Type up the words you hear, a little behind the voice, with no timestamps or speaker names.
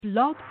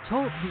Blog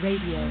Talk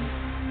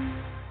Radio.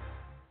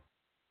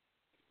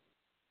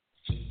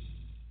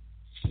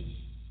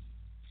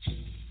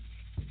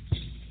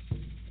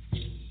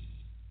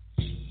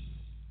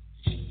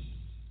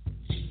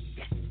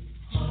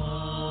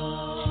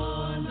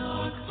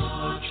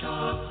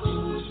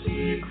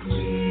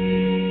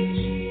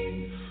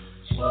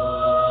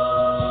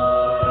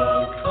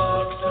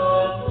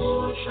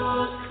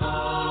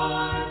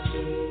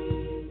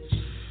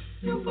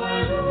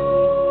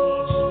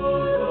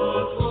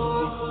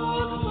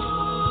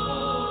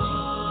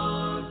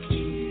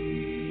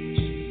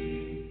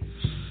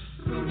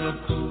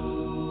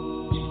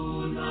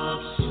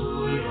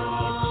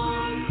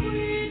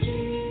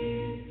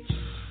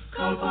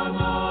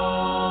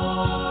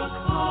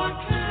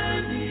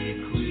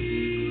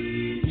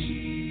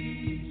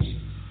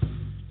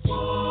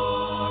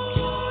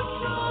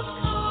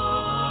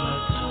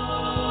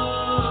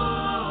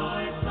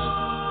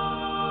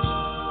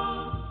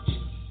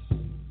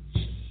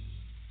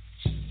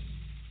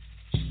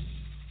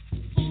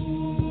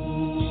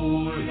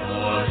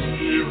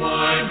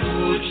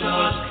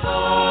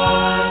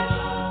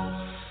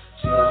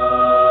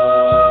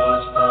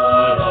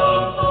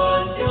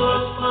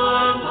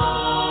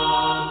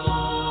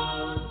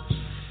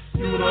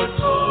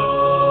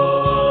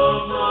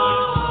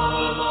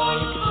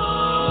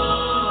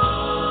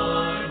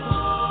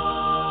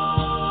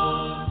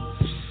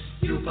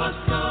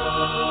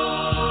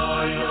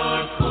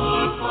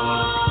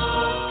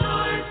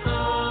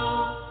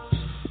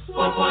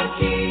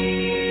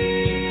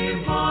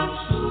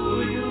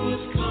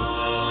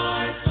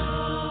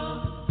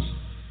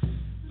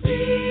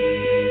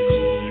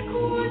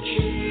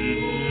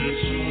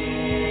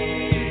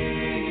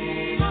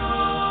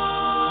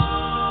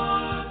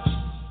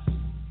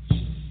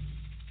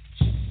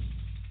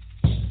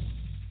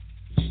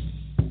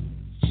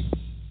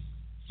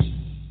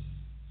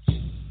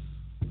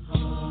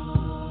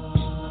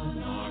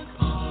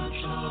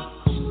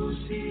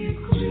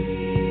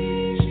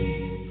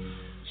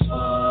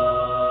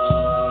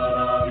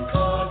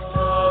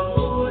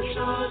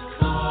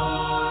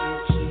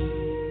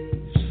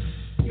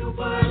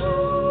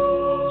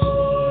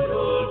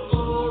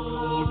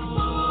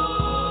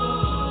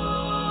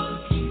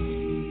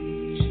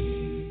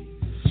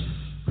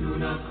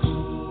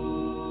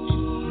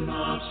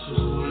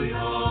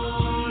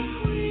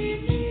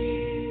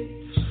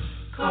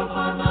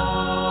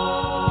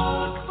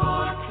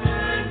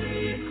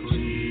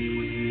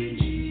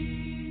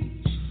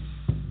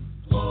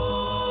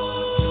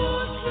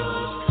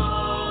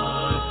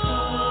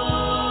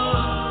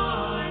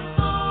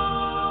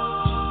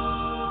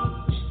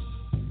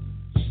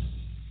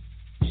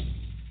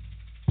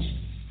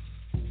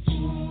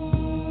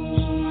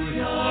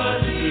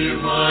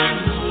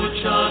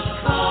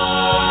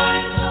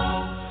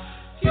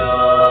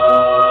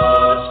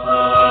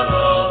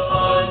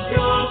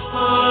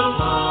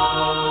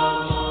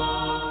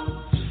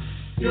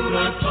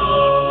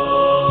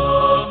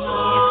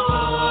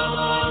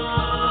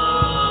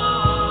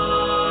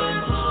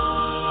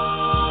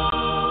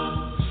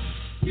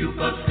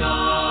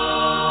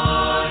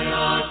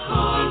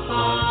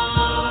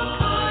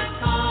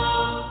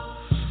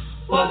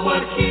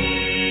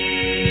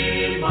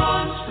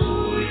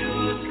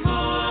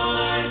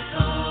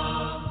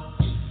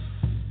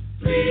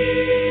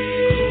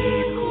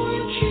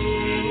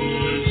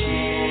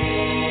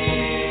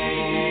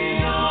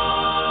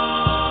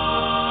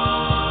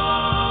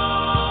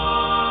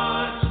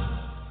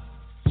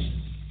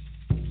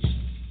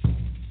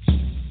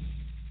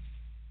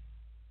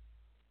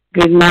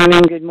 Good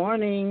morning, good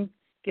morning.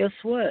 Guess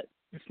what?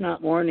 It's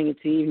not morning,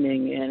 it's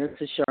evening, and this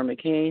is Char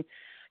McCain,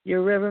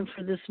 your Reverend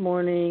for this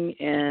morning,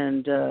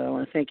 and I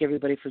want to thank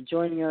everybody for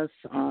joining us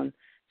on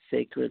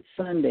Sacred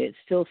Sunday. It's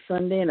still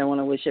Sunday, and I want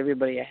to wish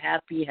everybody a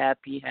happy,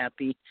 happy,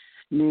 happy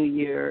New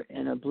Year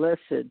and a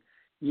blessed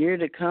year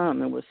to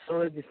come, and we're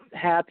so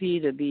happy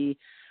to be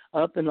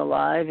up and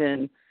alive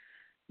and,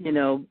 you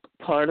know,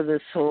 part of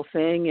this whole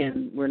thing,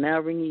 and we're now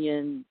ringing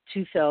in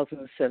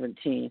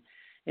 2017.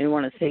 And I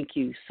want to thank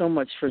you so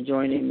much for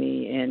joining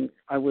me, and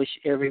I wish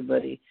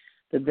everybody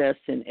the best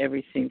in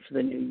everything for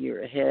the new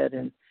year ahead,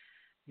 and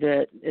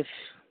that if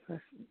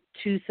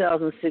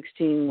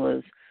 2016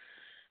 was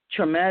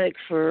traumatic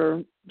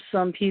for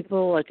some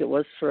people, like it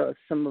was for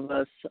some of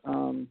us,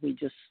 we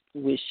just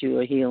wish you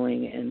a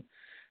healing and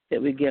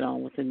that we get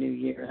on with the new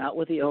year, out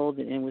with the old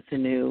and in with the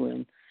new,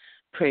 and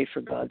pray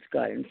for God's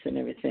guidance and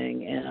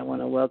everything. And I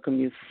want to welcome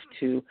you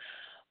to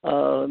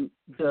the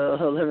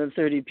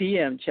 11:30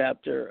 p.m.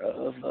 chapter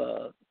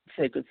of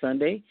Sacred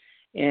Sunday,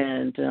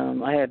 and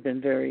I have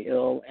been very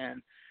ill,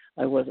 and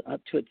I wasn't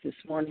up to it this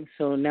morning,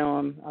 so now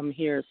I'm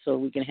here so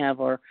we can have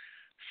our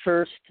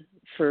first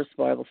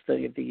Bible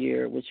study of the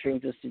year, which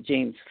brings us to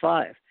James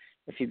 5.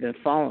 If you've been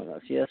following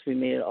us, yes, we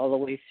made it all the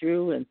way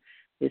through, and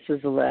this is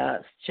the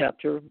last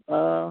chapter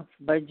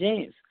by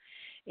James.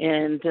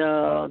 And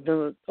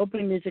the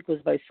opening music was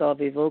by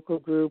Salve Vocal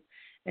Group,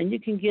 and you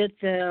can get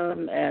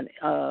them at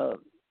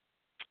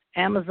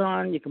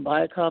Amazon. You can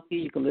buy a copy.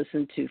 You can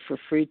listen to for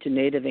free to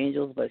Native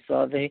Angels by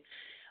Salve.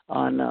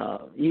 on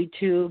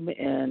YouTube,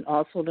 and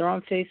also they're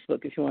on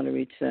Facebook if you want to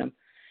reach them.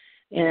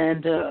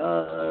 And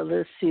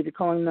let's see, the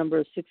calling number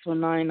is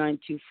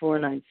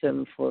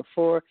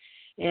 619-924-9744.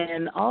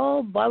 And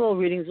all Bible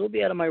readings will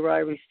be out of my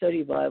Ryrie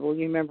Study Bible.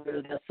 You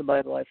remember that's the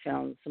Bible I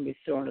found. Somebody's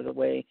thrown it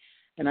away,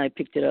 and I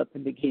picked it up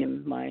and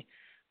began my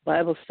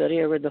Bible study.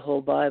 I read the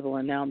whole Bible,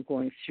 and now I'm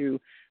going through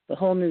the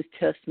whole New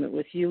Testament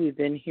with you. We've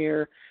been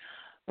here,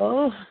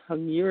 a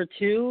year or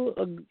two,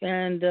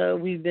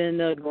 and we've been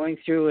going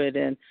through it,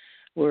 and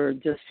we're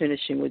just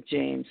finishing with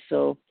James.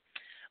 So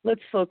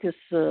let's focus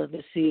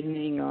this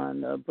evening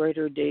on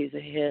brighter days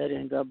ahead,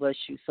 and God bless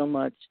you so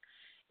much.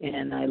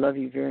 And I love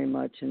you very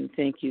much, and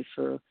thank you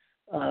for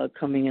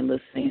coming and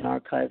listening in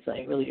archives.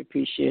 I really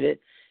appreciate it.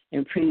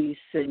 And please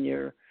send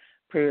your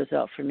prayers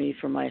out for me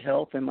for my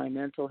health and my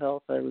mental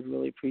health. I would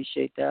really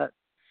appreciate that.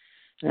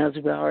 And as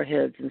we bow our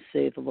heads and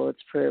say the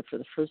Lord's Prayer for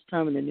the first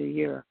time in the new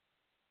year,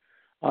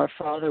 Our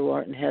Father who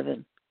art in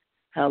heaven,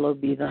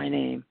 hallowed be thy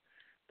name.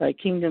 Thy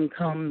kingdom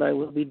come, thy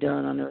will be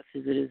done on earth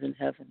as it is in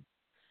heaven.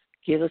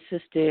 Give us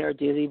this day our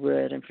daily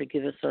bread, and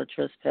forgive us our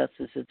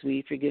trespasses as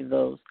we forgive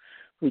those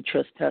who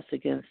trespass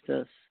against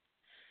us.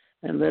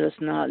 And lead us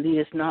not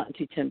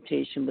into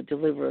temptation, but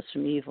deliver us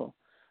from evil.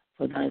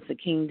 For thine is the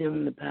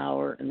kingdom, the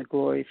power, and the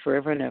glory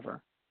forever and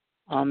ever.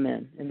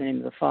 Amen. In the name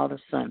of the Father,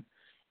 Son,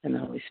 and the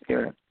Holy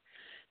Spirit.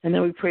 And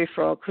then we pray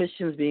for all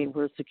Christians being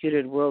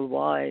persecuted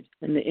worldwide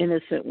and the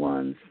innocent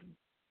ones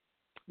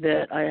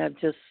that I have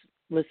just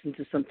listened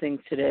to some things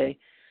today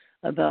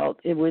about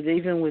it.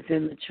 Even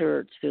within the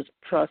church, there's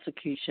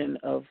prosecution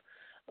of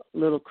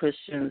little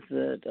Christians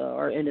that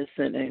are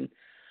innocent, and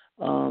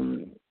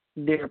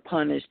they're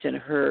punished and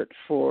hurt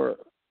for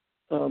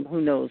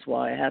who knows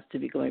why. It has to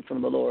be going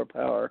from the lower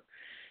power.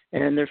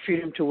 And their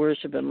freedom to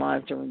worship and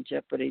lives are in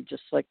jeopardy,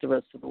 just like the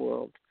rest of the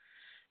world.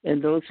 And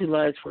those whose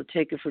lives were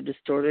taken for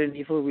distorted and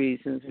evil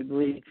reasons, we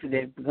believe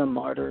they've become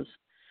martyrs.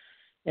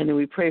 And then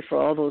we pray for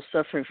all those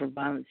suffering from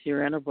violence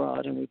here and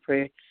abroad, and we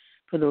pray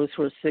for those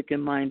who are sick in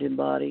mind and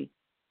body.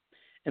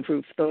 And for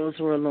those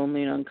who are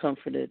lonely and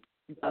uncomforted,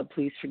 God,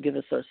 please forgive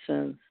us our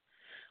sins.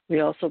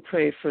 We also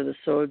pray for the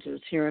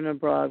soldiers here and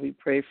abroad. We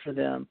pray for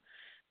them,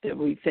 that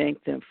we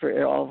thank them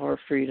for all of our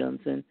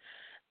freedoms, and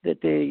that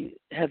they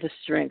have the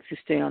strength to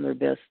stay on their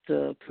best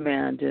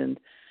command and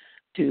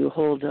to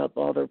hold up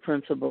all their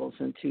principles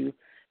and to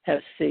have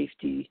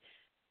safety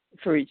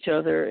for each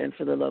other and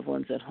for their loved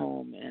ones at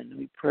home. And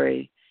we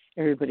pray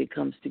everybody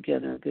comes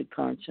together in good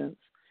conscience.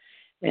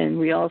 And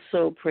we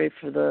also pray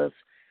for those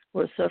who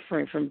are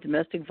suffering from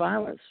domestic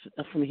violence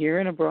from here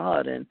and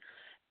abroad. And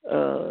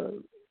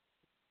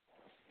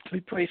we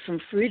pray from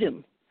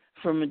freedom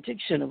from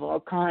addiction of all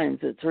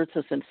kinds that hurts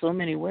us in so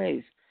many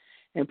ways.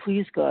 And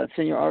please, God,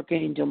 send your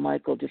Archangel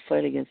Michael to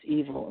fight against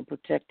evil and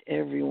protect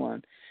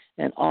everyone,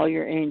 and all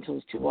your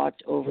angels to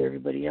watch over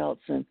everybody else.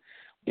 And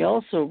we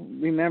also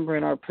remember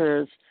in our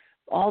prayers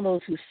all those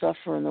who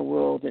suffer in the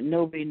world that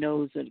nobody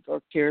knows it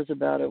or cares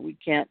about it. We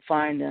can't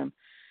find them.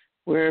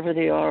 Wherever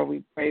they are,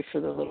 we pray for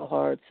their little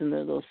hearts and their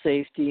little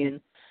safety, and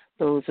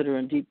those that are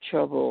in deep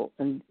trouble.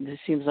 And it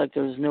seems like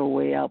there's no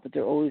way out, but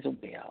there's always a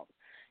way out.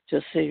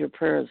 Just say your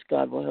prayers.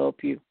 God will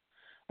help you.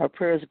 Our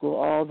prayers go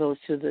all those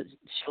to the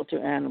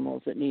shelter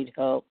animals that need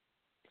help,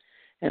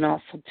 and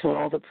also to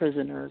all the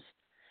prisoners.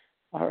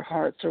 Our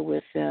hearts are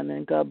with them,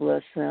 and God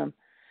bless them.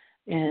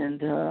 And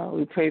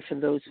we pray for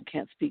those who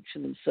can't speak for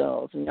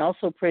themselves. And we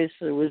also pray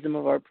for the wisdom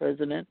of our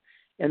president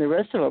and the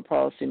rest of our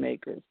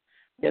policymakers.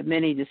 We have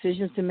many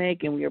decisions to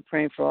make, and we are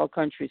praying for all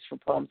countries for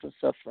problems of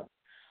suffering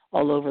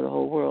all over the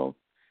whole world.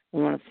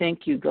 We want to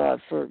thank you, God,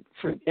 for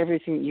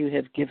everything you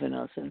have given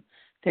us, and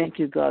thank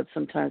you, God,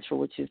 sometimes for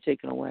what you've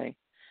taken away.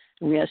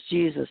 And we ask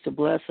Jesus to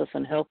bless us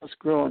and help us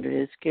grow under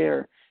his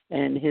care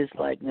and his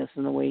likeness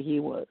in the way he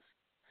was.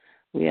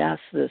 We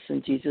ask this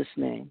in Jesus'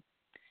 name.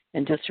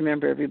 And just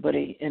remember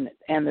everybody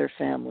and their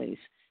families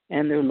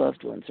and their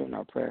loved ones are in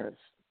our prayers.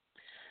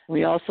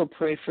 We also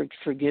pray for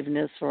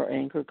forgiveness for our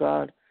anger,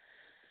 God.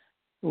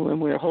 When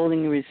we're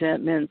holding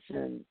resentments,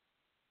 and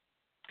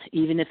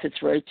even if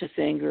it's righteous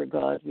anger,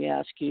 God, we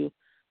ask you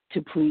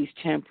to please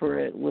temper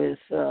it with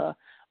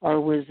our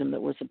wisdom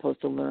that we're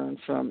supposed to learn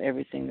from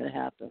everything that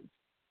happens.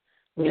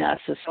 We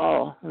ask this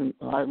all, and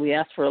we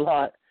ask for a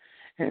lot,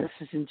 and this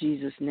is in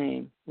Jesus'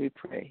 name we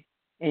pray.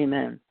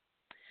 Amen.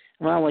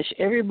 And I wish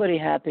everybody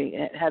having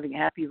a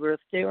happy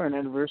birthday or an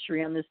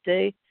anniversary on this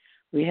day.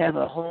 We have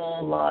a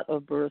whole lot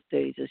of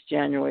birthdays. It's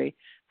January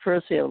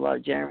 1st. We have a lot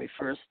of January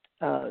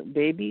 1st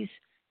babies.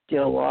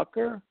 Dale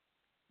Walker,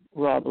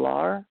 Rob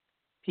Lahr,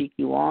 Piki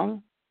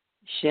Wong,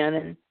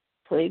 Shannon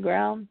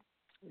Playground,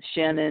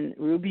 Shannon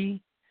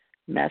Ruby,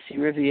 Massey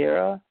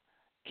Riviera,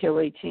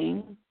 Kelly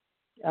Ting,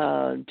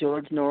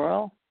 George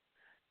Norrell,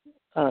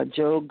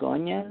 Joe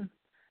Gonyan,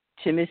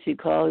 Timothy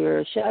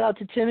Collier. Shout out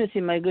to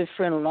Timothy, my good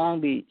friend in Long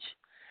Beach.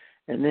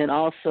 And then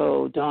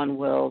also Don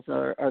Wells,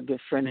 our good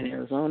friend in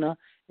Arizona,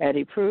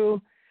 Addie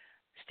Prue,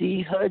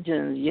 Steve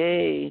Hudgens,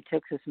 yay,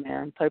 Texas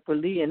man, Piper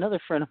Lee, another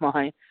friend of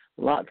mine.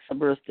 Lots of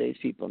birthdays,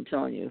 people, I'm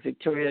telling you.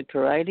 Victoria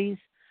Carides,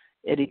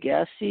 Eddie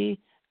Gassi,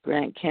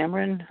 Grant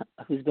Cameron,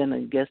 who's been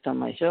a guest on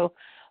my show,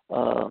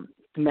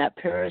 Matt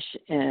Parrish,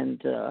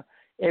 and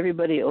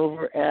everybody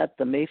over at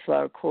the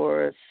Mayflower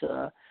Chorus.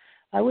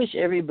 I wish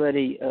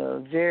everybody a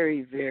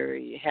very,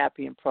 very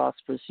happy and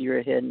prosperous year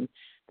ahead, and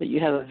that you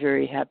have a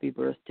very happy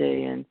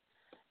birthday, and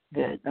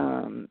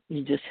that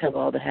you just have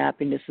all the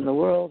happiness in the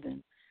world,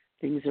 and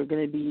things are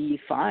going to be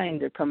fine.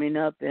 They're coming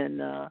up,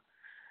 and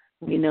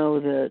we know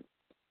that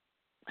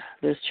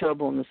there's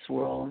trouble in this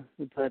world,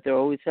 but there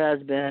always has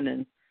been,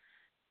 and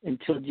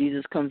until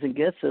Jesus comes and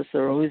gets us,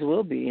 there always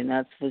will be, and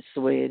that's just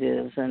the way it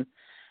is. And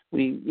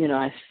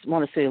I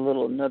want to say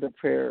another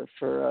prayer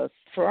for us,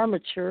 for our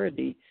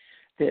maturity,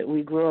 that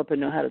we grow up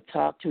and know how to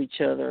talk to each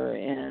other,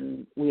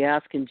 and we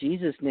ask in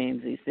Jesus'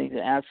 name these things,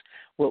 and ask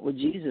what would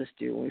Jesus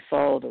do. We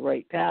follow the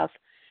right path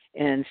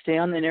and stay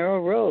on the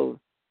narrow road.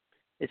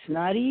 It's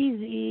not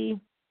easy,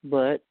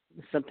 but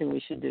it's something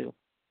we should do.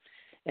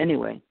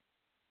 Anyway,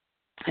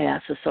 I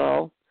ask us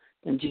all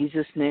in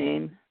Jesus'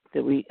 name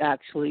that we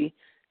actually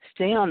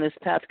stay on this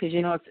path, because,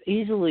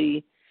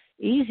 it's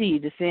easy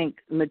to think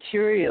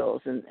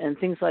materials and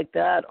things like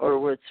that are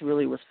what's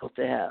really we're supposed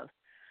to have.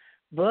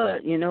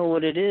 But you know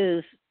what it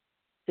is?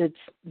 It's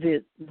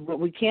what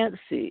we can't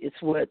see.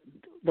 It's what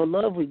the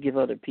love we give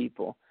other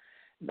people.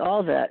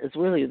 All that is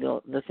really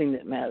the thing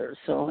that matters.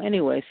 So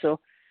anyway,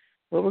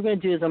 what we're going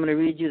to do is I'm going to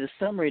read you the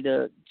summary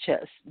to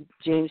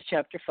James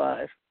chapter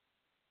 5.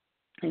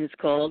 And it's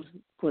called,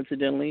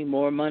 coincidentally,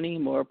 More Money,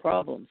 More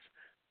Problems.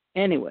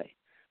 Anyway,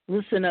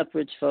 listen up,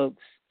 rich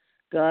folks.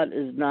 God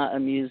is not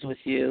amused with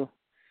you.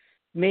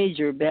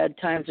 Major bad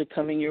times are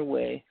coming your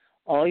way.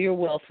 All your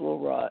wealth will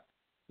rot.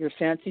 Your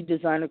fancy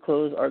designer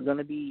clothes are going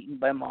to be eaten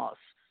by moths.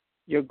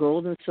 Your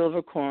gold and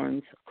silver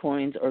coins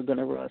are going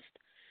to rust.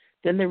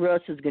 Then the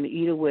rust is going to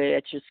eat away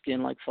at your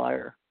skin like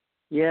fire.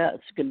 Yeah,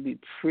 it's going to be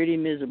pretty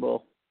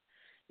miserable.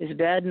 It's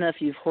bad enough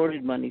you've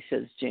hoarded money,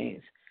 says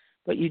James,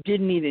 but you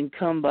didn't even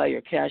come by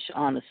your cash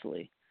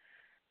honestly.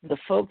 The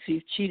folks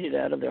you've cheated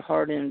out of their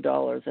hard-earned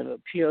dollars have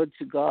appealed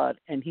to God,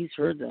 and He's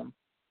heard them.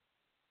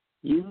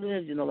 You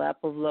lived in the lap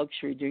of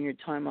luxury during your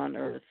time on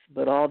earth,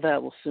 but all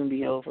that will soon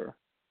be over.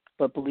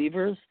 But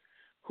believers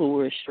who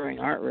we're assuring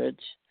aren't rich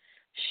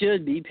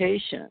should be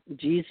patient.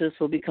 Jesus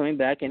will be coming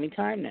back any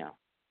time now.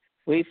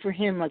 Wait for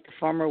Him like the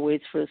farmer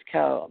waits for his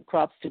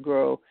crops to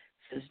grow,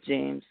 says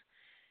James.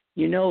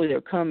 You know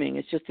they're coming.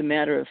 It's just a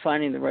matter of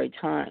finding the right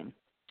time.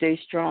 Stay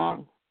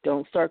strong.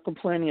 Don't start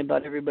complaining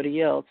about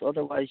everybody else.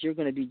 Otherwise, you're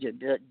going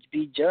to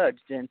be judged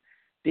and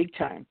big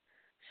time.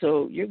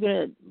 So you're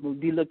going to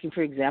be looking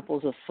for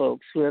examples of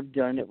folks who have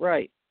done it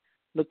right.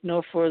 Look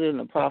no further than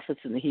the prophets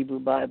in the Hebrew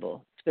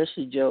Bible,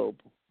 especially Job.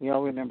 We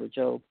all remember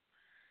Job.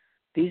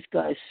 These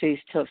guys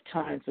faced tough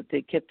times, but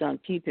they kept on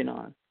keeping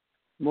on.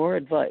 More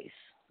advice.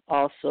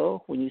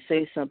 Also, when you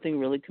say something,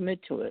 really commit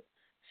to it.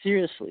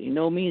 Seriously,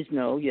 no means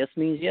no, yes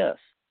means yes.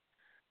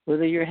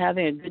 Whether you're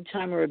having a good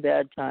time or a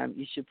bad time,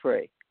 you should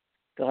pray.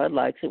 God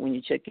likes it when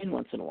you check in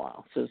once in a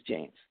while, says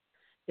James.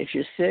 If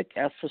you're sick,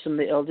 ask for some of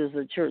the elders of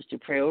the church to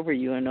pray over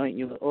you and anoint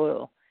you with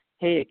oil.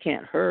 Hey, it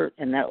can't hurt,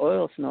 and that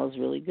oil smells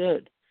really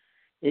good.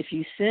 If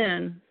you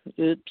sin,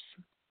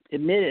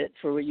 admit it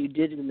for what you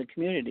did in the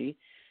community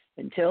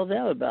and tell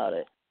them about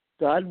it.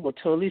 God will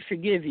totally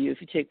forgive you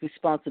if you take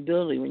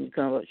responsibility when you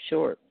come up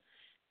short.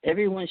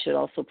 Everyone should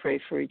also pray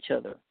for each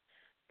other.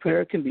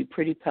 Prayer can be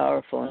pretty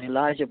powerful, and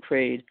Elijah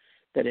prayed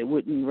that it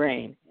wouldn't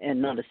rain, and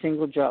not a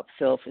single drop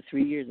fell for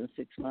 3 years and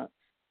 6 months.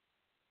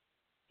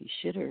 He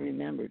should have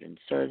remembered and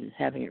started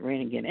having it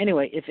rain again.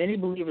 Anyway, if any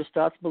believer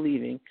stops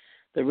believing,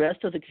 the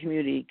rest of the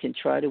community can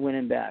try to win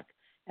him back.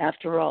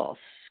 After all,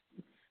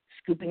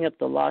 scooping up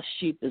the lost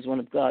sheep is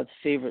one of God's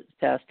favorite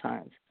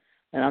pastimes.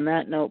 And on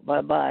that note,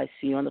 bye-bye.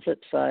 See you on the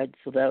flip side.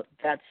 So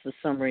that's the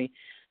summary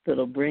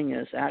that'll bring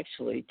us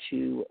actually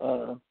to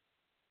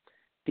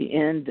the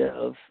end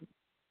of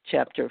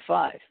chapter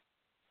 5.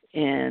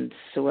 And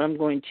so what I'm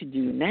going to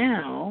do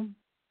now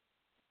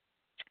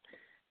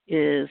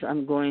is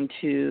I'm going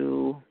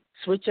to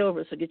switch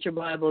over. So get your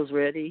Bibles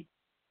ready,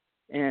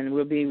 and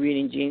we'll be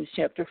reading James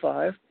chapter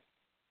 5.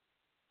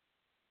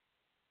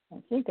 I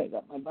think I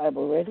got my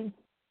Bible ready.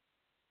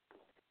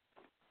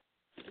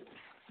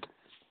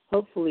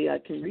 Hopefully I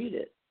can read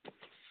it.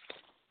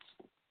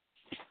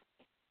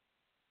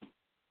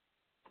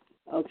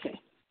 Okay.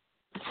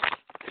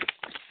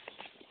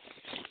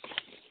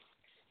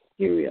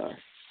 Here we are.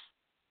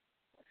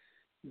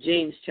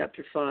 James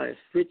chapter 5,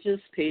 riches,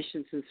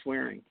 patience, and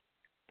swearing.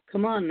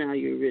 Come on now,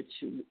 you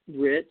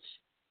rich.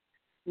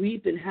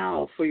 Weep and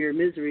howl for your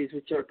miseries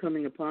which are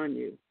coming upon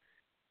you.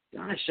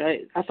 Gosh,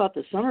 I thought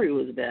the summary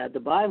was bad. The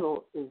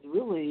Bible is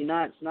really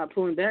not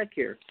pulling back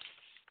here.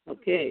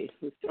 Okay,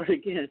 let's start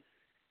again.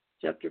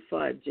 Chapter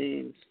 5,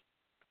 James.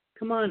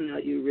 Come on now,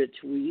 you rich,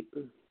 weep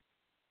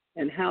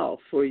and howl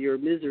for your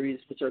miseries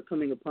which are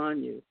coming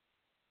upon you.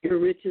 Your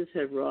riches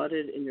have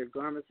rotted, and your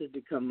garments have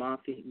become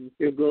moth-eaten.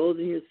 Your gold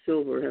and your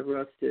silver have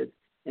rusted,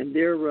 and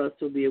their rust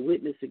will be a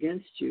witness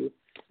against you,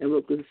 and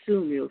will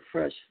consume your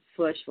fresh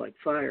flesh like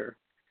fire.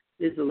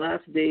 It is the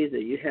last days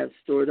that you have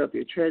stored up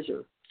your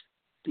treasure.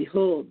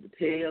 Behold, the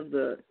pay of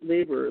the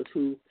laborers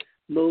who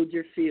mowed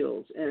your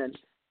fields, and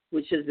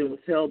which has been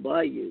withheld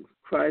by you,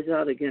 cries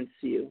out against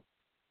you.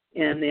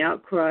 And the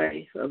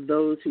outcry of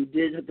those who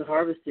did the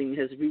harvesting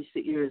has reached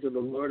the ears of the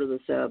Lord of the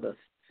Sabbath.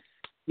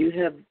 You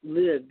have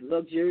lived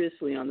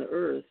luxuriously on the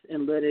earth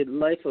and led a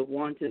life of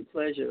wanton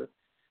pleasure,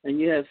 and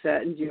you have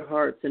fattened your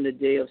hearts in the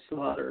day of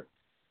slaughter.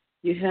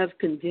 You have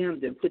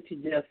condemned and put to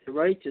death the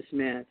righteous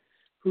man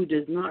who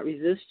does not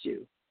resist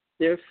you.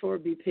 Therefore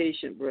be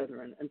patient,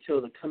 brethren,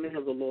 until the coming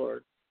of the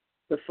Lord.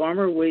 The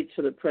farmer waits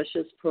for the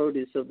precious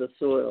produce of the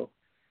soil,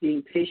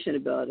 being patient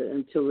about it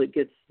until it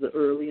gets the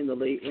early and the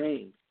late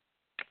rain.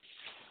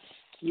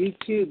 You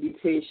too be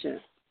patient.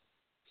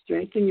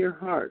 Strengthen your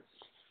hearts,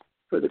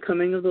 for the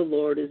coming of the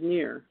Lord is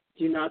near.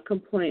 Do not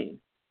complain,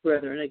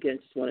 brethren,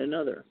 against one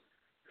another,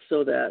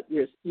 so that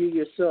you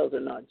yourselves are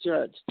not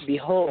judged.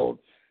 Behold,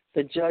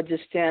 the judge is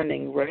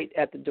standing right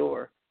at the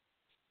door.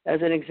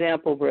 As an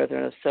example,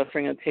 brethren, of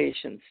suffering and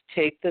patience,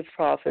 take the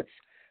prophets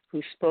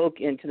who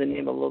spoke into the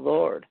name of the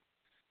Lord.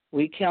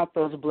 We count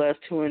those blessed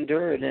who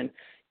endured, and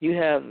you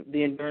have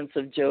the endurance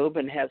of Job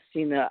and have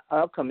seen the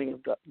outcoming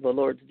of the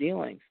Lord's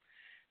dealings,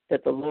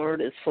 that the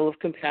Lord is full of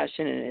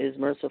compassion and is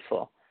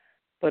merciful.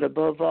 But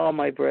above all,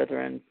 my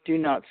brethren, do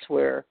not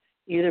swear,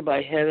 either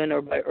by heaven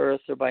or by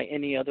earth or by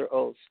any other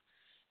oaths.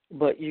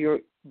 But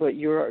your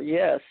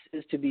yes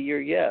is to be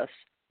your yes,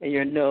 and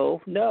your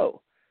no,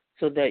 no,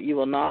 so that you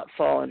will not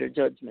fall under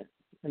judgment.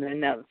 And then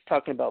now it's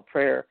talking about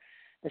prayer.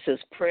 It says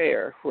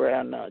prayer. We're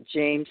on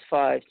James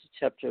 5,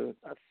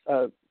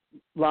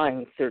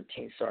 line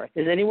 13.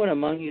 Is anyone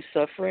among you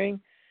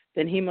suffering?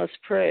 Then he must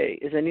pray.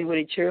 Is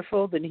anybody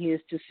cheerful? Then he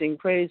is to sing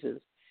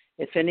praises.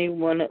 If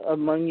anyone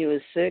among you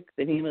is sick,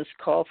 then he must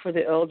call for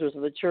the elders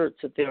of the church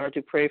that they are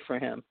to pray for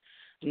him,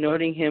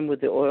 anointing him with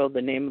the oil of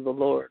the name of the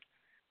Lord.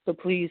 So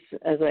please,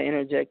 as I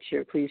interject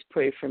here, please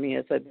pray for me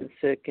as I've been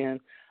sick, and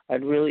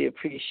I'd really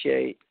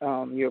appreciate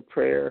your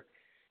prayer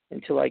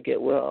until I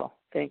get well.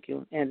 Thank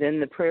you. And then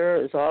the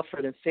prayer is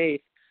offered in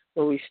faith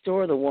will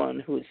restore the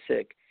one who is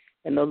sick,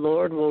 and the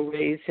Lord will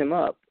raise him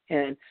up.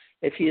 And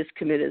if he has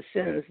committed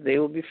sins, they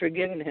will be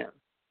forgiven him.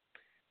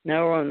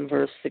 Now we're on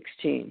verse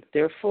 16.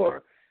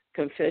 Therefore,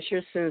 confess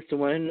your sins to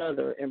one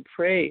another and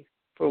pray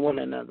for one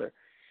another,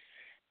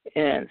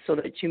 and so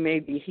that you may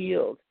be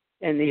healed.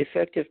 And the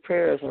effective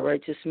prayer of a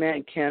righteous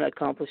man can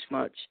accomplish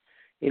much.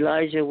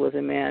 Elijah was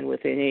a man with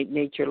a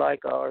nature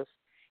like ours.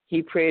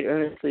 He prayed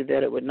earnestly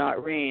that it would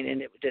not rain,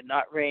 and it did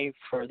not rain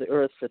for the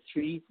earth for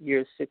 3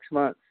 years, 6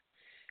 months.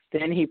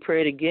 Then he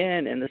prayed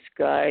again, and the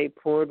sky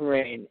poured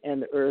rain,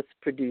 and the earth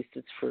produced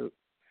its fruit.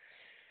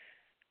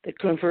 The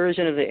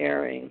conversion of the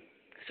erring.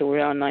 So we're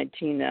on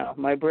 19 now.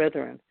 My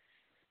brethren,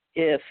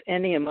 if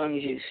any among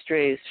you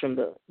strays from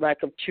the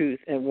lack of truth,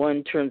 and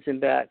one turns him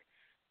back,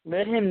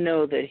 let him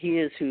know that he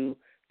is who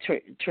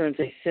turns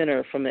a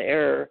sinner from the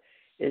error,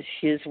 is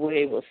his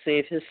way will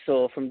save his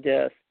soul from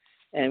death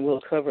and will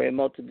cover a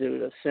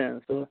multitude of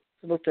sins. So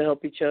look to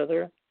help each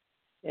other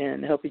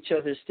and help each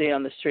other stay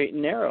on the straight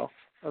and narrow,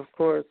 of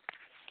course.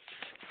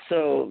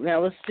 So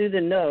now let's do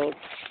the notes,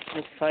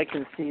 if I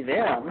can see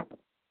them.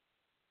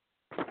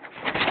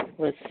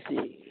 Let's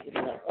see.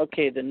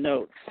 Okay, the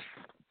notes.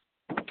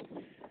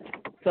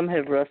 Some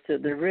have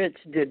rusted. The rich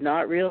did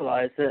not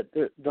realize that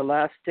the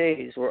last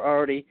days were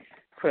already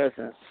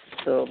present.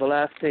 So the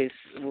last days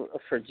were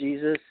for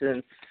Jesus,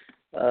 and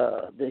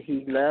that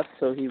he left,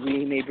 so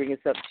we may bring us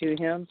up to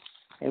him.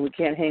 And we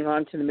can't hang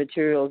on to the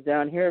materials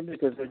down here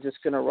because they're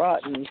just going to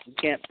rot, and you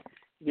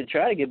can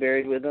try to get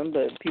buried with them,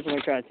 but people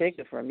are trying to take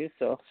it from you.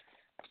 So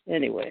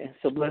anyway,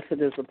 so blessed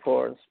is the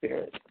poor in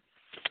spirit.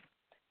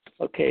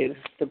 Okay,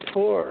 the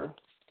poor.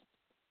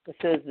 It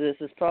says this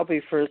probably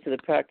refers to the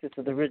practice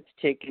of the rich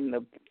taking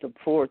the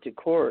poor to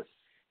court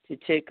to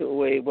take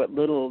away what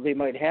little they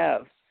might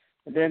have,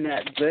 and then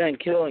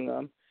killing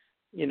them.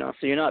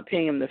 So you're not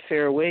paying them the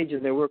fair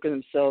wages. They're working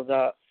themselves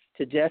out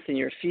to death in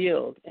your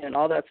field, and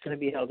all that's going to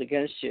be held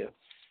against you,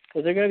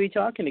 because they're going to be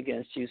talking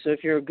against you. So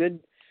if you're a good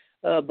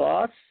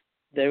boss,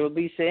 they will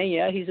be saying,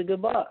 yeah, he's a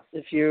good boss.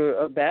 If you're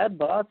a bad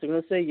boss, they're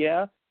going to say,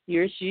 yeah, he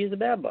or she is a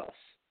bad boss.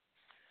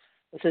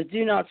 It says,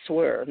 do not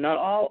swear. Not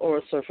all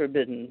oaths are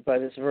forbidden by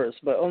this verse,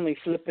 but only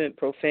flippant,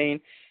 profane,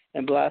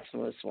 and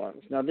blasphemous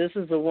ones. Now, this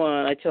is the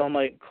one I tell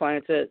my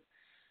clients at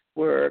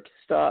work,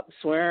 stop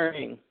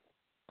swearing.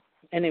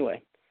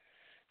 Anyway,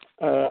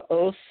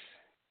 oaths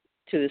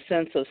to the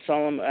sense of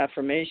solemn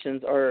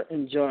affirmations are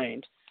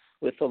enjoined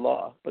with the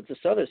law, but this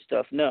other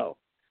stuff, no.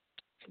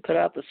 Cut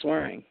out the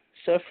swearing.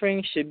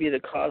 Suffering should be the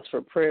cause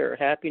for prayer,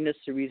 happiness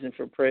the reason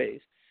for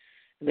praise.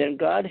 Then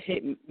God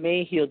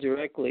may heal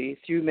directly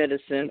through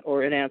medicine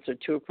or in answer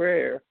to a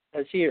prayer,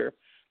 as here.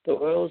 The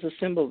oil is a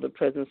symbol of the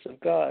presence of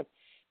God,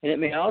 and it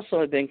may also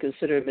have been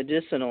considered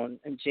medicinal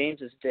in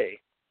James's day,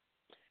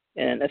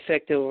 and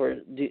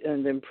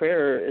then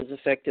prayer is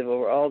effective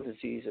over all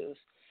diseases,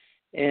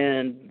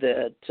 and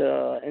that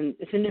and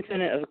it's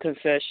independent of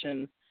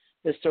confession.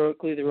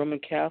 Historically, the Roman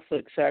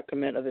Catholic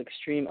sacrament of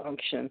extreme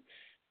unction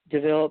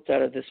developed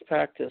out of this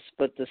practice,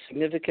 but the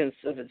significance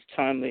of its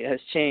time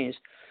has changed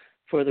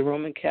For the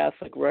Roman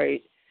Catholic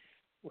rite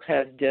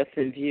has death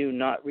in view,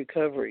 not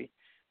recovery.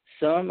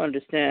 Some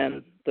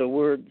understand the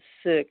word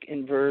sick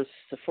in verse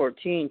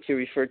 14 to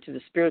refer to the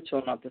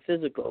spiritual, not the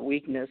physical,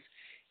 weakness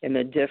in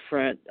the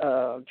different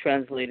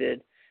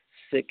translated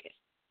sick.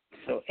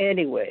 So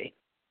anyway,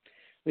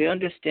 we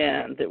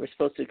understand that we're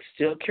supposed to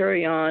still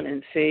carry on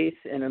in faith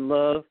and in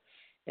love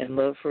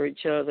for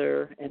each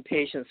other and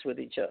patience with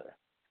each other.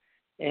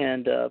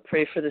 And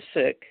pray for the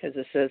sick, as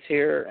it says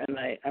here, and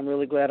I'm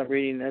really glad I'm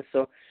reading this.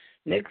 So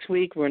next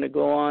week we're going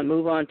to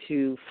move on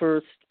to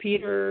 1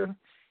 Peter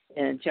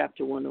and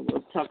chapter 1, and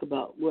we'll talk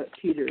about what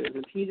Peter is.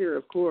 And Peter,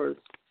 of course,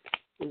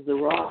 is the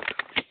rock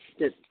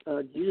that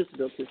Jesus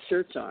built his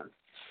church on.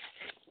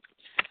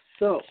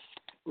 So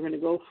we're going to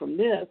go from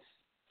this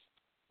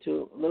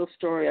to a little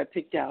story I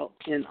picked out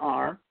in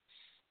our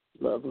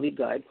lovely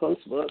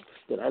guidepost book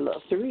that I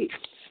love to read.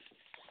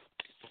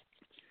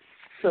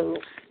 So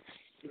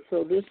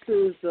this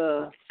is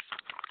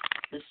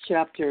this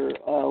chapter,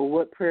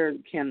 What Prayer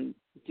Can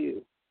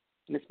Do.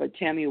 And it's by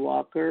Tammy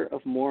Walker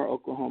of Moore,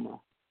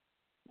 Oklahoma.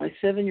 My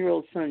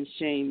 7-year-old son,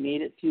 Shane,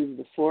 made it through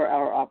the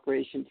 4-hour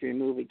operation to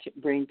remove a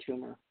brain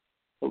tumor.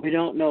 But we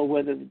don't know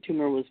whether the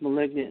tumor was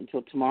malignant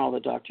until tomorrow, the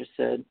doctor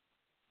said.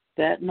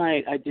 That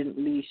night, I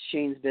didn't leave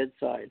Shane's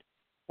bedside.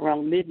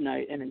 Around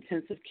midnight, an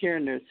intensive care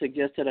nurse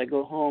suggested I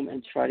go home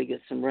and try to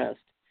get some rest.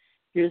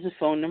 Here's the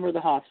phone number of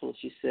the hospital,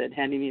 she said,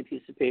 handing me a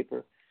piece of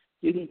paper.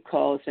 You can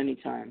call us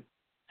anytime.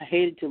 I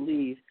hated to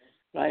leave,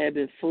 but I had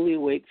been fully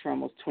awake for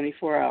almost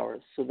 24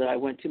 hours, so that I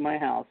went to my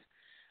house,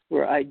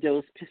 where I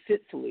dozed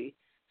fitfully.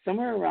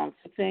 Somewhere around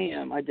 6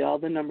 a.m., I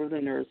dialed the number of the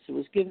nurse who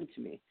was given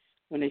to me.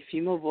 When a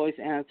female voice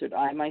answered,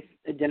 I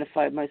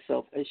identified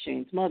myself as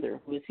Shane's mother.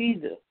 Who is he,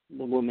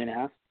 the woman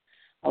asked.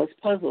 I was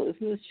puzzled.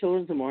 Isn't this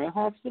Children's Memorial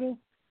Hospital?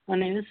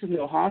 Honey, this is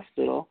no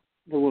hospital,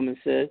 the woman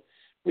said.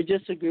 We're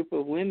just a group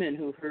of women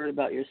who heard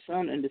about your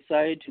son and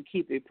decided to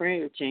keep a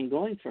prayer chain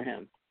going for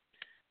him.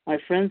 My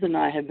friends and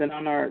I have been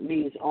on our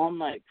knees all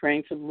night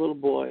praying for the little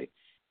boy,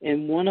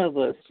 and one of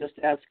us just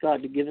asked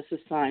God to give us a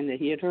sign that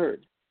he had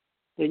heard.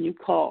 Then you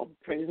called.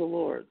 Praise the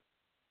Lord.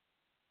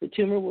 The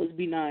tumor was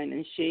benign,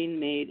 and Shane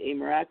made a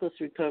miraculous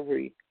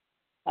recovery.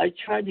 I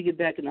tried to get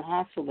back in the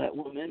hospital, that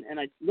woman, and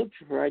I looked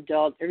for her. I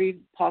dialed every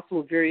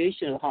possible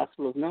variation of the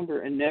hospital's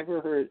number and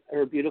never heard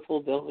her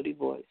beautiful, velvety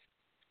voice,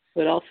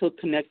 but also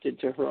connected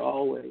to her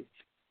always.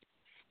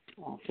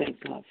 Oh,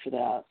 thank God for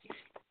that.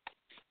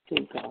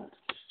 Thank God.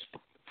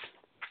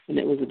 And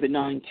it was a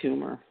benign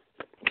tumor.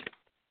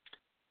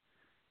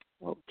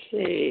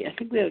 Okay, I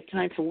think we have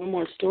time for one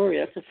more story.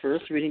 That's the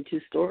first, reading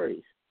 2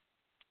 stories.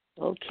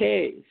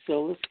 Okay,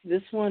 so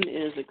this one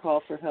is A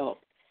Call for Help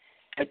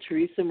by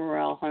Teresa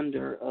Morale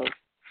Hunter of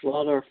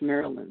Waldorf,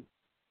 Maryland.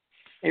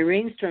 A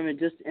rainstorm had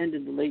just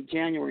ended in late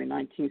January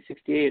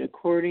 1968,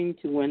 according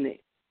to when the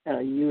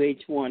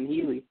UH-1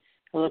 Healy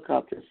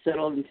helicopter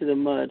settled into the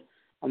mud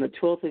on the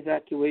 12th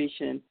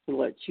evacuation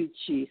to Chu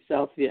Chi,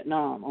 South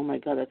Vietnam. Oh, my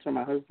God, that's where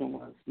my husband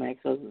was, my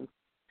ex-husband.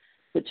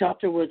 The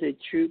chopper was a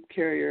troop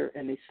carrier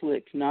and a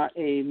slick, not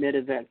a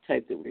medevac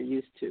type that we're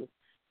used to.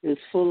 It was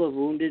full of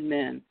wounded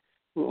men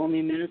who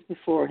only minutes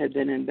before had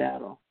been in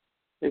battle.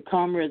 Their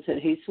comrades had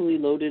hastily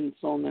loaded and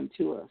flown them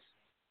to us.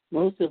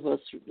 Most would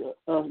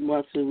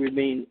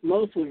remain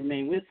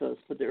with us,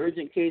 but the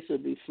urgent case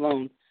would be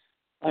flown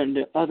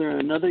under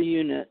another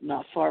unit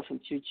not far from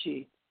Chu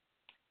Chi.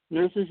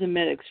 Nurses and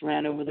medics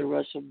ran over the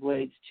rush of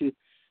blades to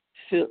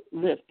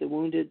lift the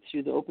wounded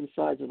through the open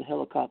sides of the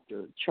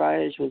helicopter.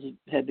 Triage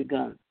had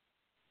begun.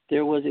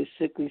 There was a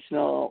sickly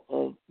smell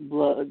of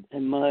blood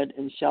and mud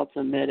and shouts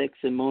of medics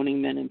and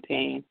moaning men in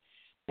pain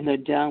and the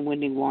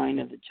downwinding whine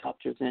of the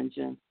chopper's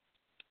engine.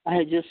 I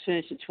had just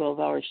finished a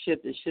 12-hour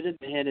shift that should have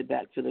been headed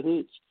back to the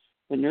Hooch,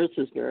 the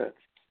nurses'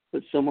 barracks,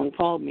 but someone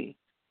called me.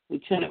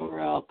 Lieutenant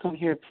Morale, come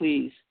here,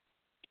 please.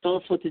 Tell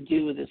us what to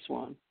do with this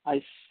one.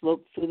 I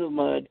sloped through the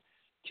mud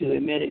to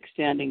a medic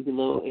standing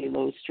below a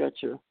low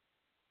stretcher.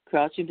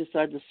 Crouching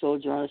beside the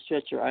soldier on a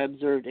stretcher, I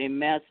observed a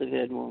massive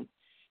head wound.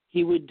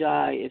 He would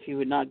die if you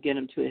would not get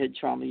him to a head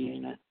trauma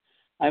unit.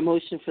 I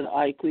motioned for the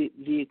IV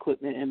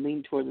equipment and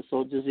leaned toward the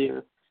soldier's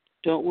ear.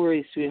 Don't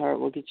worry, sweetheart,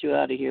 we'll get you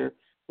out of here.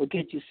 We'll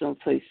get you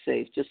someplace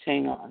safe. Just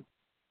hang on.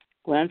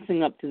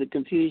 Glancing up to the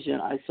confusion,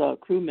 I saw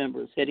crew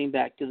members heading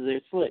back to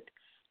their slick.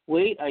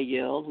 Wait, I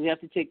yelled. We have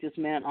to take this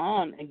man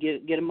on and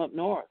get him up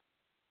north.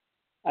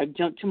 I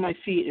jumped to my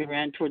feet and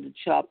ran toward the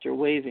chopper,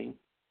 waving.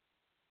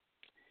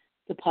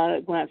 The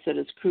pilot glanced at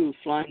his crew.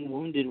 Flying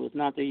wounded was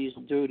not their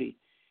usual duty.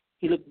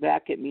 He looked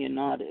back at me and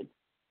nodded.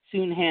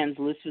 Soon hands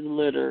lifted the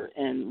litter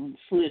and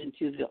slid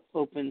into the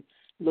open,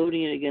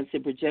 loading it against a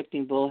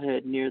projecting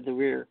bulkhead near the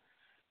rear.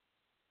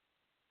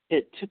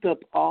 It took up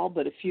all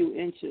but a few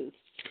inches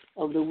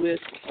of the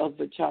width of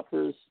the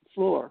chopper's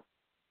floor.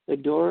 The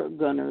door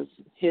gunners,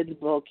 hid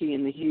bulky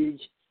in the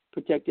huge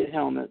protected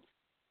helmets,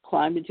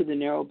 climbed into the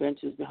narrow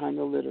benches behind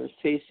the litter,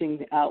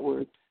 facing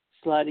outward,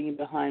 sliding in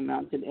behind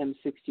mounted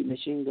M60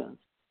 machine guns.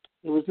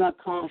 It was not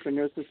common for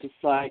nurses to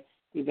fly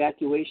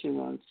evacuation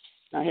runs.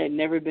 I had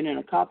never been in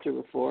a copter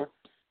before,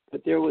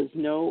 but there was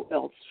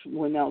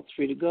one else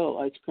free to go.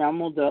 I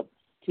scrambled up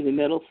to the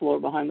metal floor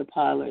behind the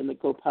pilot and the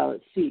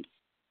co-pilot's seat.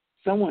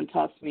 Someone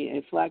tossed me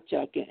a flak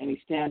jacket and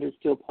a standard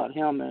steel pot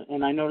helmet,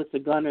 and I noticed the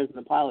gunners and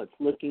the pilots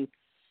looking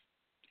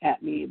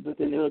at me, but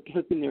then they were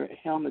hooking their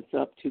helmets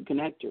up to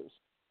connectors.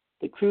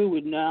 The crew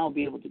would now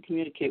be able to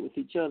communicate with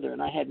each other,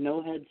 and I had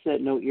no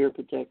headset, no ear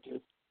protectors.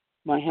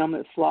 My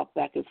helmet flopped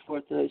back and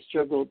forth as I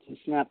struggled to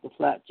snap the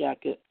flak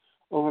jacket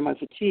over my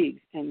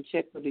fatigues and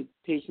check whether the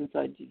patient's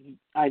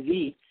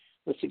IV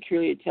was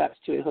securely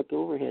attached to a hook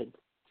overhead.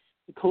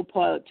 The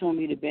co-pilot told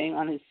me to bang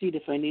on his seat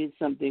if I needed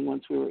something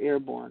once we were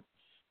airborne,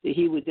 that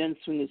he would then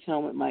swing his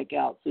helmet mic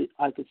out so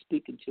I could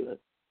speak into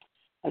it.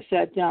 I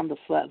sat down on the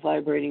flat,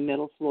 vibrating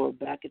metal floor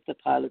back at the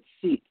pilot's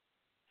seat.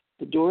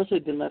 The doors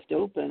had been left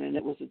open, and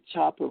it was a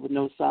chopper with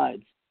no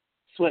sides.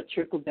 Sweat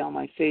trickled down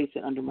my face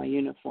and under my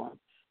uniform.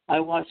 I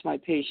watched my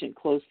patient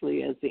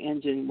closely as the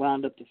engine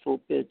wound up to full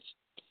pitch.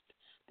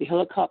 The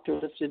helicopter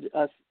lifted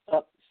us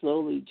up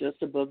slowly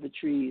just above the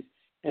trees,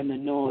 and the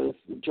noise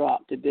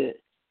dropped a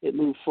bit. It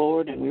moved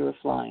forward, and we were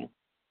flying.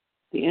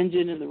 The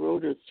engine and the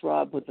rotors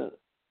throbbed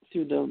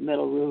through the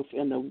metal roof,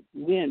 and the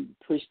wind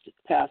pushed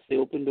past the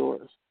open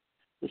doors.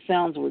 The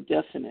sounds were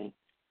deafening.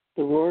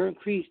 The roar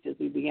increased as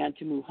we began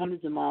to move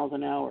hundreds of miles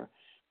an hour.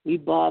 We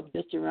bobbed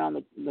just around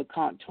the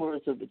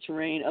contours of the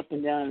terrain, up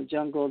and down in the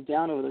jungle,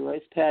 down over the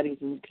rice paddies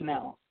and the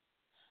canals.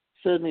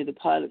 Suddenly, the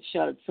pilot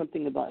shouted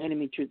something about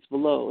enemy troops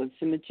below, and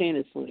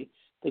simultaneously,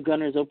 the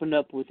gunners opened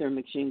up with their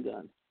machine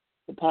guns.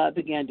 The pilot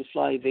began to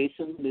fly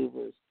evasive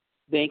maneuvers,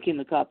 banking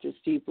the copter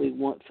steeply,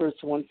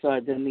 first one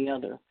side, then the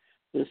other.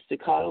 The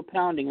staccato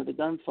pounding of the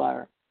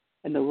gunfire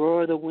and the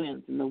roar of the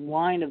winds and the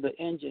whine of the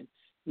engine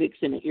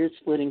mixed in an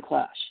ear-splitting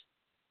clash.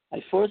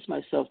 I forced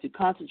myself to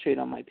concentrate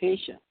on my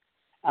patient.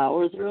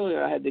 Hours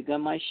earlier, I had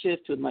begun my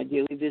shift with my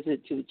daily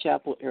visit to the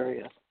chapel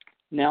area.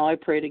 Now I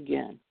prayed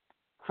again,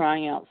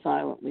 crying out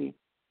silently,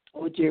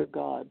 "Oh, dear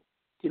God,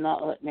 do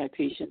not let my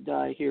patient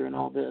die here in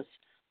all this.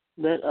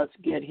 Let us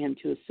get him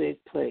to a safe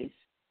place."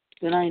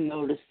 Then I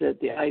noticed that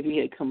the IV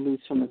had come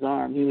loose from his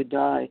arm. He would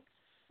die.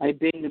 I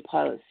banged the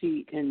pilot's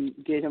seat and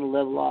get him to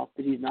level off,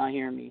 but he did not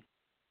hear me.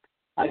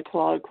 I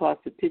clawed across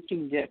the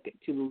pitching deck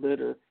to the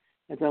litter.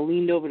 As I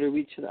leaned over to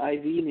reach for the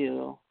IV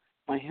needle,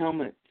 my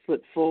helmet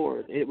flipped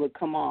forward. It would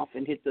come off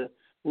and hit the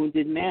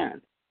wounded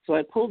man. So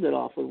I pulled it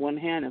off with one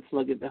hand and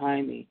flung it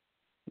behind me.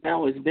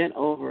 Now I was bent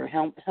over,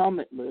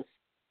 helmetless,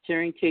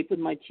 tearing tape with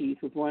my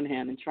teeth with one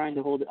hand and trying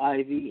to hold the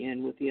IV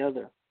in with the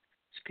other,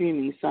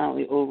 screaming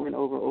silently over and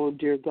over, "Oh,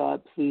 dear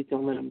God, please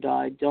don't let him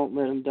die. Don't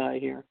let him die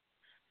here."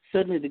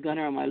 Suddenly, the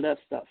gunner on my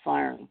left stopped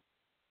firing.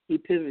 He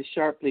pivoted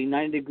sharply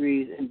 90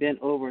 degrees and bent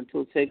over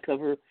until his head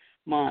covered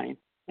mine,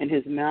 and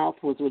his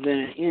mouth was within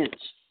an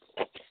inch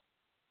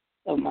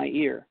of my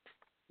ear.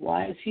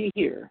 Why is he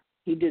here?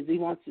 He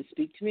wants to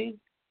speak to me?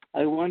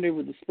 I wondered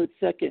with a split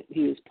second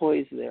he was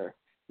poised there.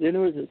 Then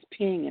there was this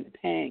ping and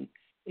pang.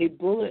 A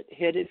bullet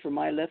headed for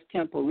my left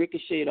temple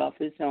ricocheted off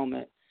his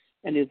helmet,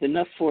 and there was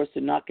enough force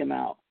to knock him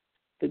out.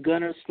 The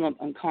gunner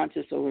slumped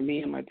unconscious over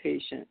me and my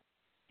patient.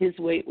 His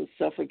weight was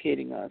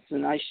suffocating us,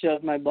 and I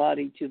shoved my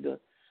body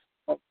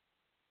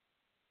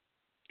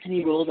and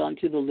he rolled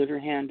onto the litter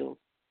handle,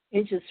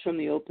 inches from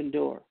the open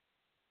door.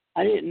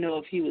 I didn't know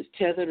if he was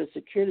tethered or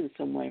secured in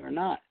some way or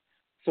not,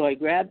 so I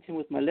grabbed him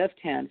with my left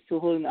hand, still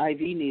holding the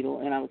IV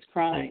needle, and I was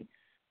crying,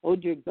 "Oh,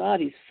 dear God,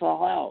 he's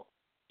fall out.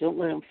 Don't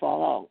let him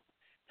fall out.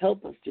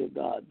 Help us, dear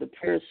God." The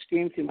prayers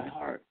screamed through my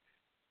heart.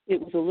 It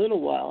was a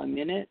little while, a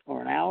minute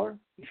or an hour,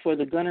 before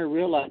the gunner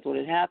realized what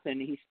had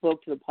happened. He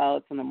spoke to the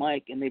pilots on the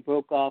mic, and they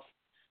broke off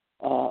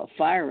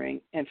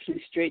firing and flew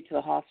straight to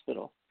the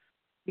hospital.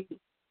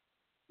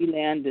 He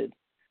landed.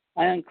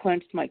 I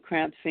unclenched my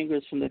cramped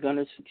fingers from the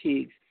gunner's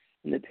fatigues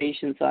and the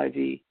patient's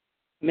IV.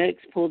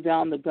 Medics pulled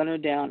the gunner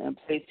down and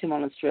placed him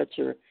on a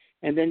stretcher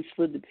and then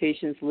slid the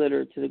patient's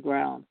litter to the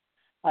ground.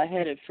 I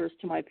headed first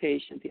to my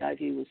patient. The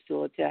IV was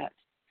still attached,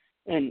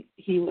 and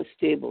he was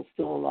stable,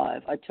 still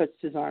alive. I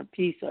touched his arm.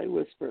 "Peace," I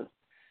whispered,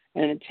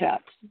 and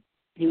attached.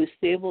 He was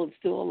stable and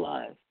still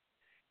alive.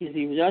 As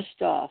he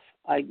rushed off,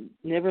 I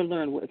never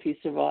learned if he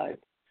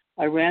survived.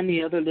 I ran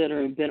the other litter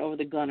and bent over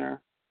the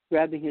gunner,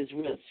 grabbing his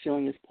wrist,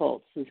 feeling his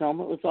pulse. His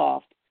helmet was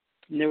off,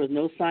 and there was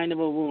no sign of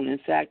a wound. In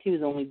fact, he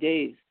was only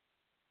dazed.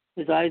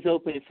 His eyes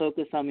opened and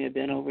focused on me. I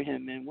bent over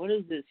him. "And what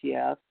is this?" he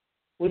asked.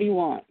 "What do you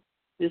want?"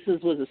 This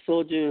was a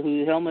soldier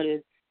whose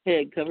helmeted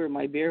head covered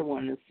my bare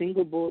one in a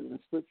single bullet in a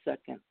split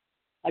second.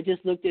 I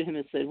just looked at him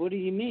and said, "What do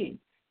you mean?"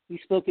 He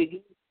spoke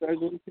again,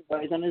 struggling to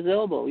rise on his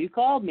elbow. "You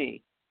called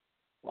me."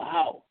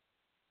 Wow.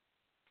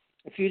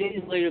 A few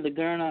days later, the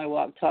gunner and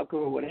I talked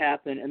over what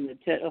happened, and the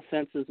Tet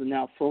offensives are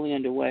now fully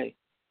underway.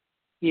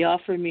 He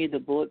offered me the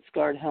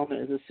bullet-scarred helmet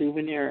as a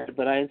souvenir,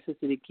 but I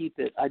insisted to keep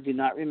it. I do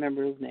not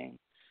remember his name.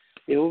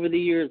 Over the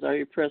years, I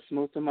repressed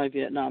most of my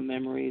Vietnam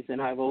memories,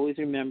 and I've always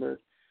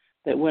remembered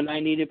that when I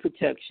needed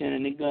protection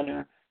and the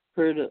gunner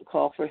heard a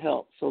call for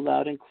help so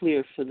loud and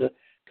clear for the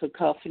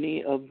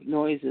cacophony of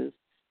noises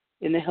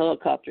in the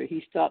helicopter, he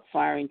stopped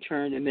firing,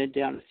 turned, and bent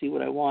down to see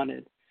what I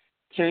wanted.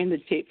 Tearing the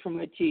tape from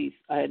my teeth,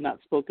 I had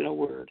not spoken a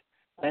word.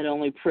 I had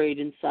only prayed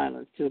in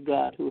silence to a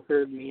God who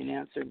heard me and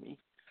answered me.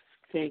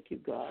 Thank you,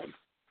 God.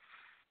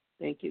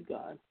 Thank you,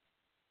 God.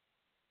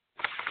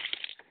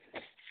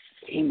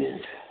 Amen.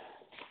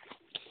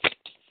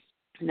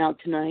 Now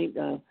tonight,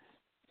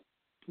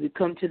 we've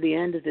come to the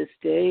end of this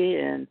day,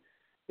 and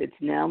it's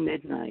now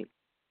midnight.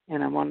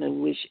 And I want to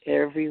wish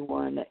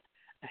everyone a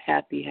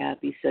happy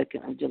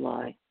 2nd of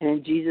July. And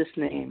in Jesus'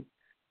 name,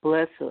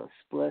 bless us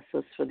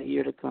for the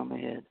year to come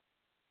ahead.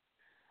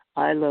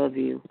 I love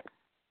you.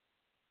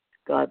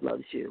 God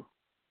loves you.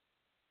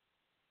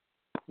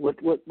 Who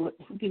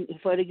can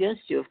fight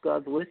against you if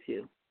God's with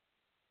you?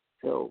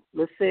 So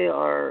let's say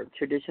our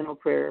traditional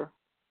prayer,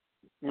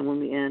 and when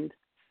we end,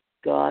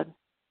 God,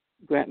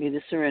 grant me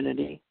the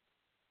serenity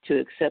to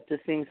accept the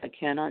things I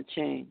cannot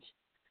change,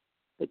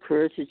 the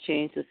courage to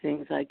change the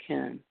things I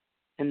can,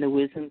 and the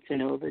wisdom to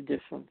know the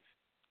difference.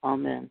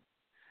 Amen.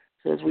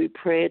 So as we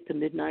pray at the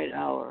midnight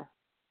hour,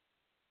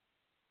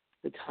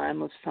 the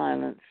time of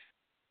silence,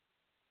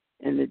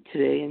 and the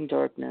today in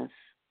darkness,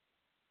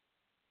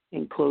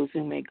 in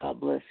closing, may God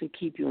bless and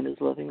keep you in his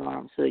loving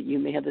arms so that you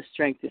may have the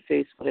strength to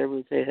face whatever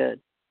is ahead.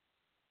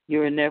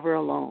 You are never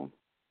alone.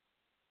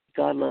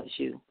 God loves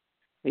you.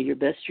 May your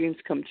best dreams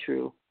come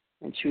true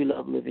and true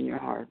love live in your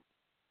heart.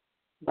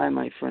 Bye,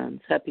 my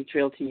friends. Happy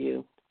trail to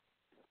you.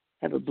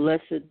 Have a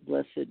blessed,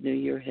 blessed New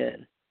Year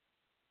ahead.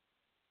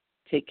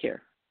 Take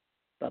care.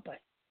 Bye-bye.